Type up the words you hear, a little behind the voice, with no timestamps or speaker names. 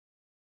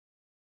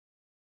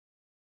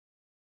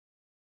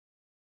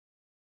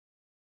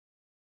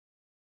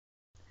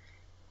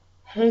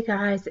Hey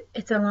guys,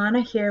 it's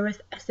Alana here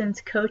with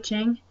Essence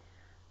Coaching,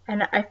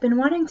 and I've been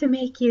wanting to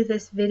make you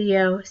this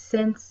video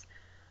since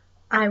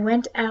I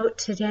went out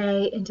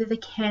today into the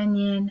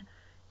canyon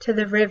to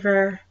the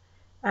river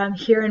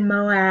here in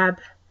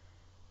Moab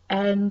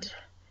and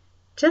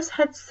just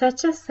had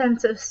such a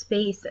sense of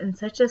space and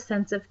such a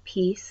sense of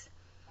peace.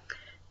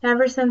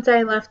 Ever since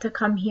I left to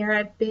come here,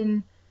 I've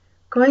been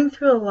going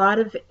through a lot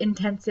of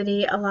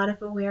intensity, a lot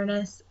of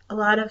awareness, a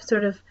lot of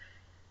sort of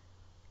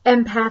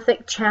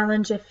empathic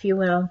challenge, if you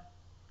will.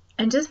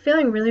 And just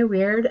feeling really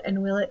weird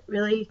and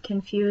really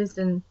confused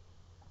and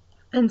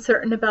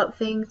uncertain about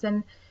things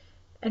and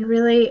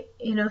really,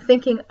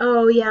 thinking,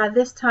 oh yeah,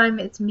 this time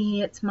it's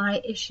me, it's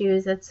my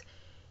issues, it's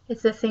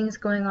the things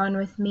going on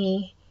with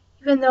me.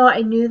 Even though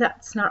I knew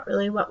that's not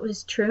really what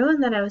was true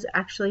and that I was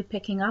actually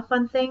picking up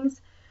on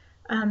things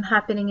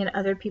happening in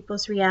other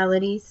people's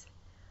realities.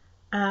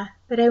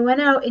 But I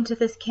went out into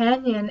this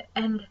canyon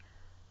and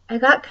I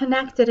got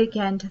connected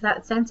again to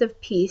that sense of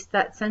peace,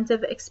 that sense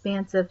of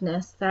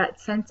expansiveness, that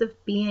sense of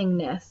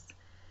beingness.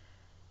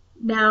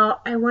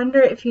 Now, I wonder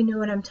if you know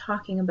what I'm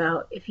talking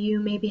about, if you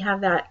maybe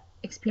have that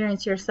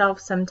experience yourself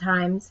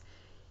sometimes,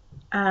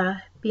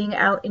 being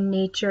out in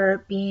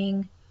nature,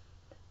 being,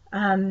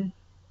 for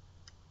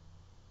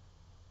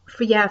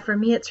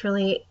me it's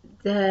really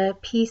the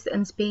peace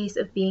and space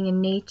of being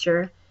in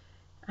nature.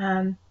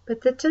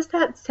 But just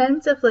that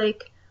sense of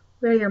like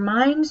where your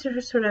mind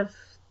sort of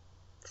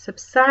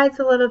subsides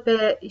a little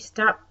bit, you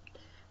stop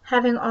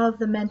having all of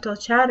the mental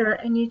chatter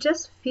and you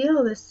just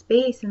feel this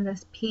space and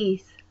this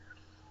peace.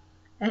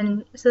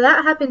 And so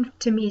that happened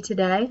to me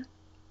today.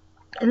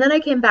 And then I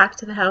came back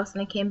to the house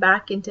and I came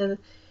back into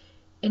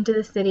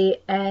the city,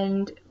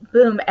 and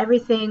boom,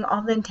 everything,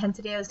 all the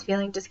intensity I was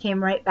feeling just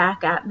came right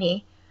back at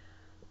me.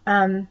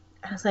 I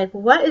was like,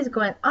 what is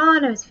going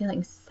on? I was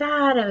feeling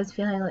sad. I was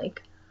feeling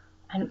like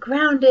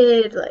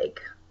ungrounded,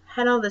 like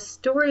had all this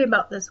story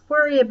about this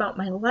worry about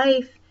my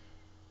life.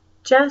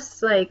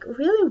 Just like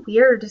really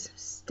weird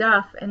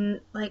stuff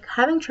and like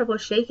having trouble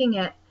shaking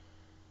it.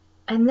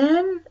 And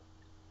then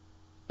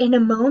in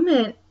a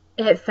moment,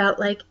 it felt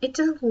like it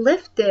just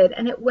lifted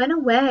and it went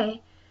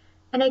away.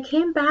 And I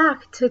came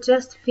back to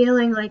just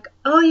feeling like,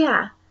 oh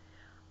yeah,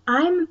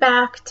 I'm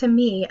back to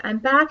me. I'm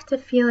back to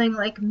feeling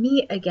like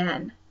me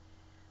again.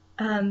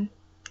 And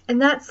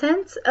that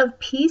sense of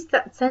peace,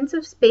 that sense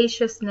of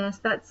spaciousness,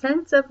 that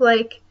sense of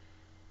like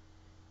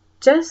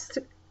just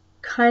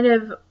kind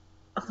of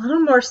a little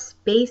more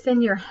space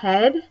in your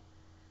head,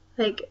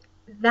 like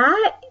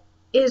that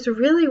is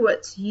really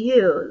what's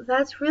you.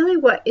 That's really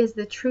what is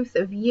the truth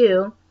of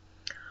you.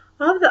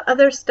 All of the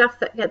other stuff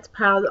that gets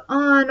piled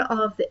on,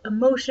 all of the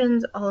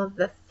emotions, all of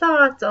the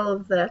thoughts, all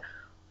of the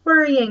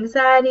worry,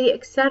 anxiety,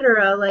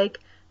 etc., like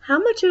how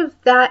much of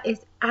that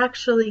is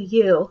actually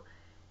you?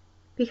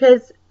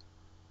 Because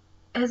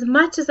as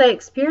much as I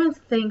experience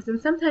things,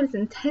 and sometimes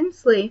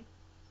intensely,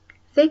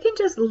 they can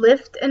just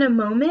lift in a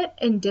moment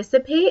and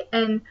dissipate,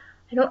 and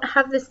I don't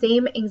have the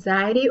same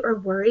anxiety or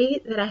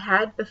worry that I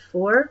had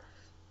before,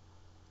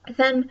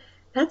 then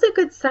that's a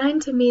good sign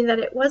to me that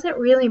it wasn't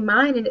really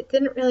mine and it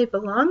didn't really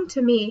belong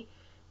to me,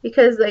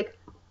 because like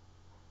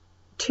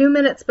 2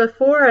 minutes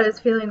before I was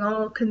feeling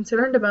all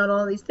concerned about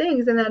all these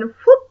things, and then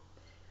whoop,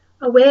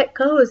 away it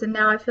goes, and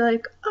now I feel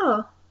like,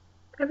 oh,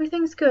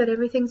 everything's good,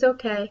 everything's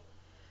okay.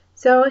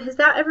 So has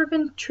that ever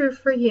been true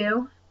for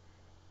you?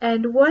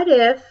 And what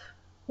if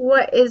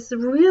what is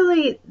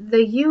really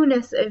the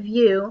you-ness of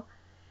you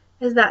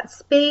is that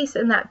space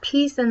and that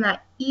peace and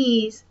that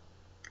ease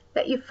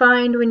that you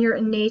find when you're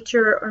in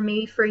nature, or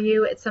maybe for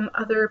you it's some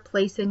other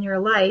place in your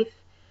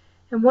life?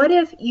 And what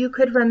if you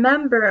could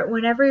remember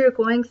whenever you're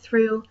going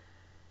through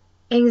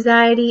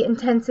anxiety,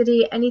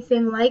 intensity,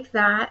 anything like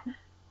that,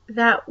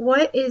 that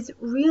what is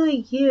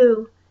really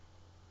you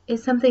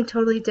is something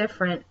totally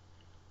different,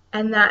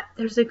 and that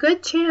there's a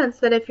good chance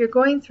that if you're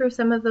going through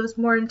some of those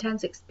more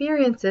intense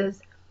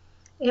experiences,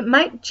 it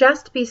might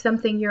just be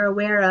something you're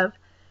aware of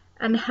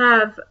and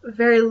have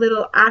very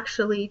little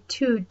actually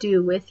to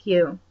do with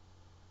you.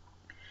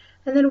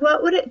 And then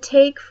what would it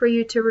take for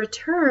you to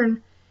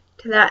return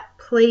to that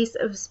place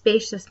of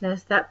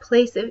spaciousness, that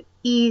place of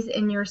ease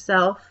in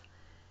yourself,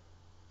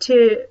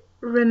 to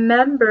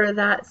remember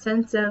that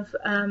sense of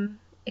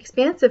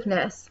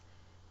expansiveness?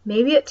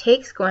 Maybe it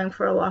takes going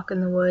for a walk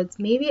in the woods.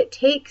 Maybe it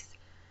takes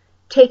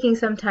taking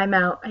some time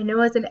out. I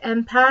know as an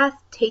empath,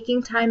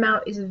 taking time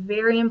out is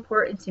very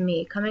important to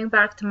me. Coming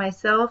back to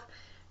myself,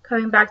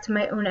 coming back to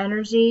my own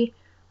energy,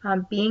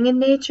 being in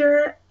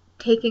nature,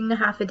 taking a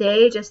half a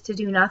day just to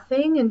do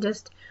nothing and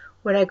just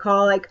what I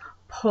call like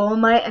pull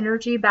my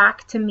energy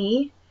back to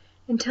me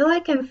until I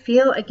can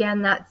feel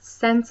again that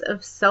sense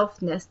of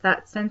selfness,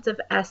 that sense of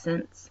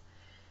essence.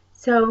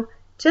 So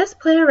just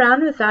play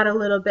around with that a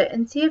little bit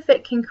and see if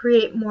it can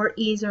create more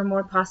ease or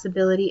more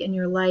possibility in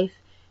your life,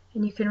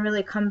 and you can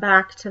really come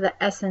back to the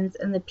essence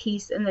and the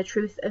peace and the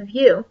truth of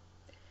you.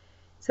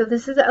 So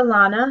this is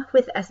Alana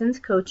with Essence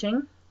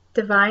Coaching,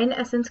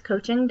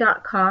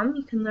 divineessencecoaching.com.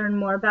 You can learn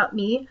more about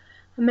me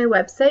on my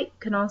website. You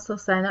can also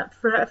sign up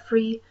for a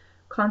free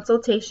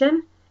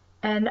consultation,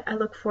 And I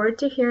look forward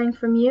to hearing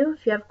from you.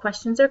 If you have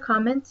questions or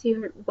comments,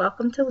 you're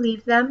welcome to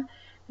leave them,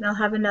 and I'll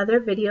have another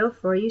video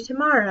for you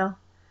tomorrow.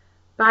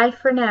 Bye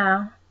for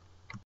now.